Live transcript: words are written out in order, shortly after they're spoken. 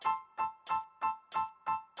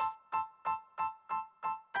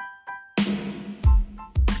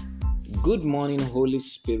Good morning, Holy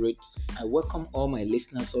Spirit. I welcome all my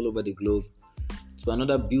listeners all over the globe to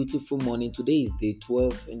another beautiful morning. Today is day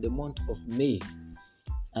 12 in the month of May,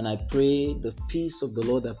 and I pray the peace of the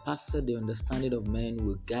Lord that passes the understanding of men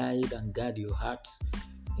will guide and guard your hearts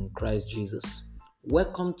in Christ Jesus.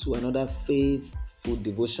 Welcome to another faithful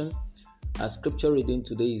devotion. Our scripture reading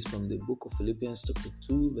today is from the book of Philippians chapter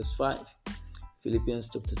 2 verse 5.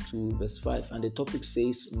 Philippians chapter 2 verse 5, and the topic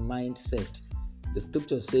says mindset. The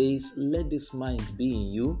scripture says, "Let this mind be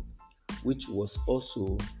in you, which was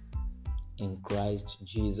also in Christ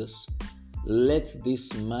Jesus." Let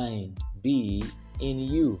this mind be in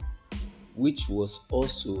you, which was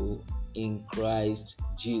also in Christ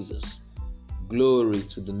Jesus. Glory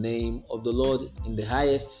to the name of the Lord in the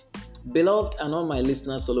highest. Beloved, and all my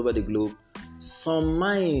listeners all over the globe, some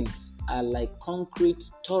minds are like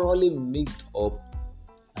concrete, thoroughly mixed up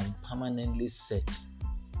and permanently set.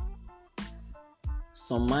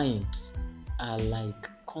 Some minds are like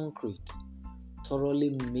concrete, thoroughly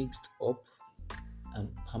mixed up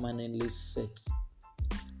and permanently set.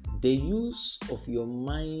 The use of your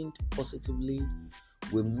mind positively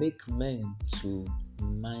will make men to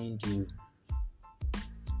mind you.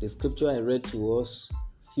 The scripture I read to us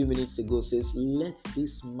a few minutes ago says, "Let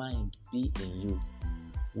this mind be in you,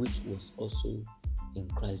 which was also in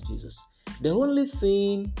Christ Jesus." The only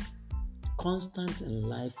thing constant in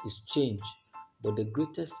life is change. But the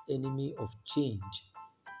greatest enemy of change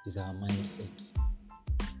is our mindset.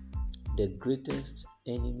 The greatest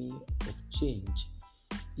enemy of change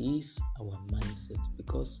is our mindset,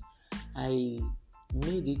 because I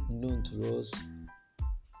made it known to us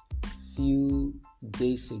a few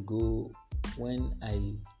days ago when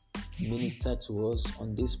I ministered to us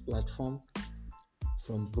on this platform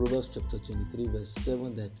from Proverbs chapter 23 verse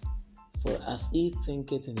 7 that for as he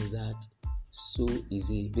thinketh in his heart, so is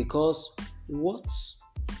he. Because what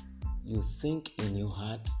you think in your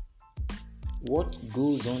heart, what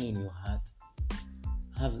goes on in your heart,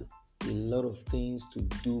 have a lot of things to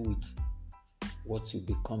do with what you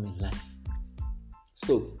become in life.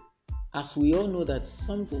 So, as we all know that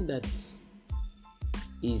something that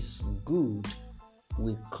is good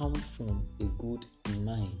will come from a good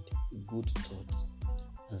mind, a good thought.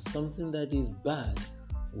 And something that is bad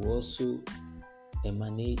will also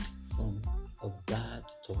emanate from a bad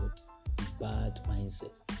thought, bad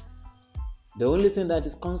mindset. The only thing that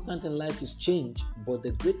is constant in life is change, but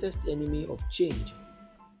the greatest enemy of change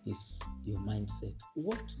is your mindset.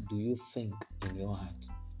 What do you think in your heart?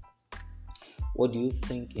 What do you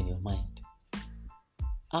think in your mind?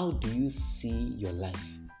 How do you see your life?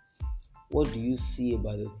 What do you see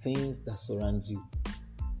about the things that surround you?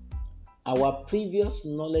 Our previous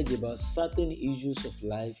knowledge about certain issues of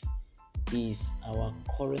life is our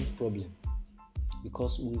current problem,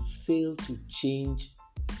 because we fail to change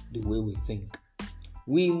the way we think.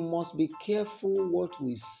 We must be careful what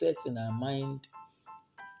we set in our mind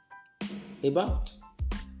about.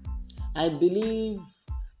 I believe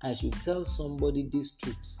I should tell somebody this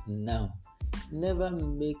truth now. Never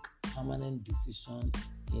make permanent decision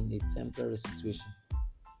in a temporary situation.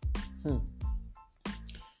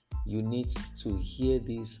 You need to hear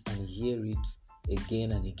this and hear it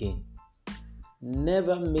again and again.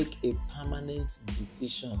 Never make a permanent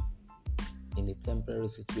decision in a temporary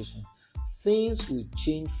situation. Things will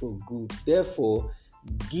change for good. Therefore,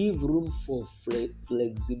 give room for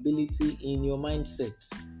flexibility in your mindset.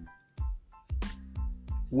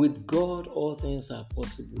 With God, all things are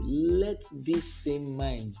possible. Let this same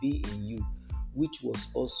mind be in you, which was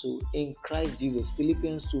also in Christ Jesus.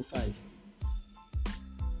 Philippians 2:5.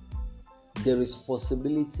 There is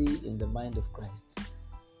possibility in the mind of Christ.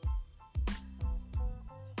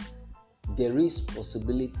 There is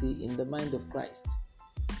possibility in the mind of Christ.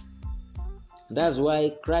 That's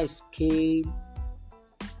why Christ came,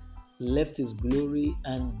 left his glory,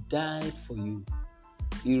 and died for you.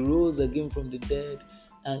 He rose again from the dead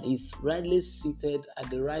and is rightly seated at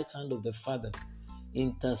the right hand of the Father,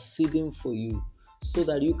 interceding for you, so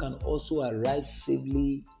that you can also arrive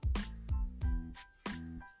safely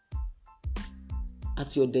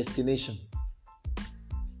at your destination.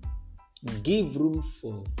 Give room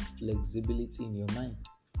for flexibility in your mind.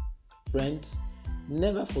 Friends,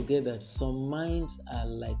 never forget that some minds are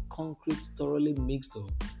like concrete, thoroughly mixed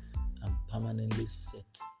up and permanently set.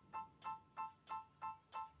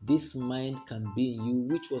 This mind can be in you,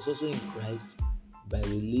 which was also in Christ, by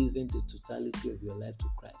releasing the totality of your life to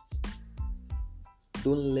Christ.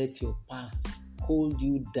 Don't let your past hold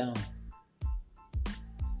you down.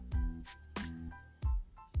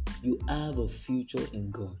 You have a future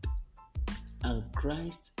in God. And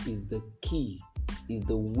Christ is the key, is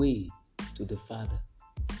the way to the Father.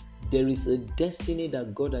 There is a destiny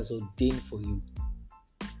that God has ordained for you,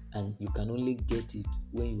 and you can only get it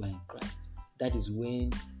when you are in Christ. That is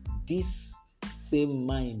when this same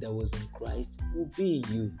mind that was in Christ will be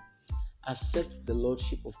in you. Accept the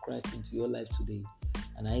Lordship of Christ into your life today,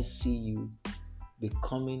 and I see you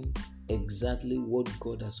becoming exactly what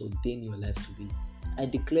God has ordained your life to be. I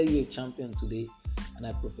declare you a champion today, and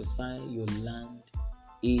I prophesy your land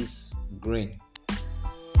is green.